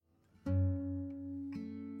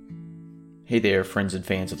Hey there, friends and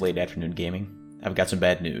fans of late afternoon gaming. I've got some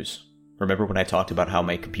bad news. Remember when I talked about how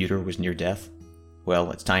my computer was near death?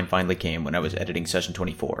 Well, its time finally came when I was editing Session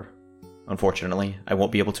 24. Unfortunately, I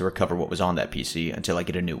won't be able to recover what was on that PC until I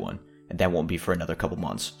get a new one, and that won't be for another couple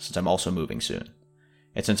months, since I'm also moving soon.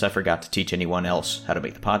 And since I forgot to teach anyone else how to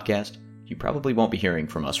make the podcast, you probably won't be hearing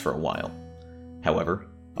from us for a while. However,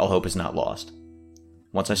 all hope is not lost.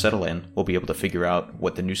 Once I settle in, we'll be able to figure out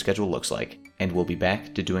what the new schedule looks like, and we'll be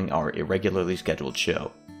back to doing our irregularly scheduled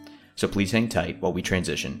show. So please hang tight while we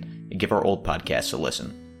transition and give our old podcasts a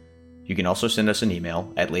listen. You can also send us an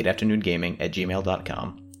email at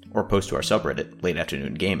lateafternoongaming@gmail.com or post to our subreddit, Late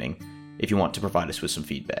Afternoon Gaming, if you want to provide us with some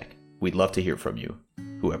feedback. We'd love to hear from you,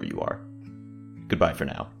 whoever you are. Goodbye for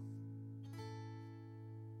now.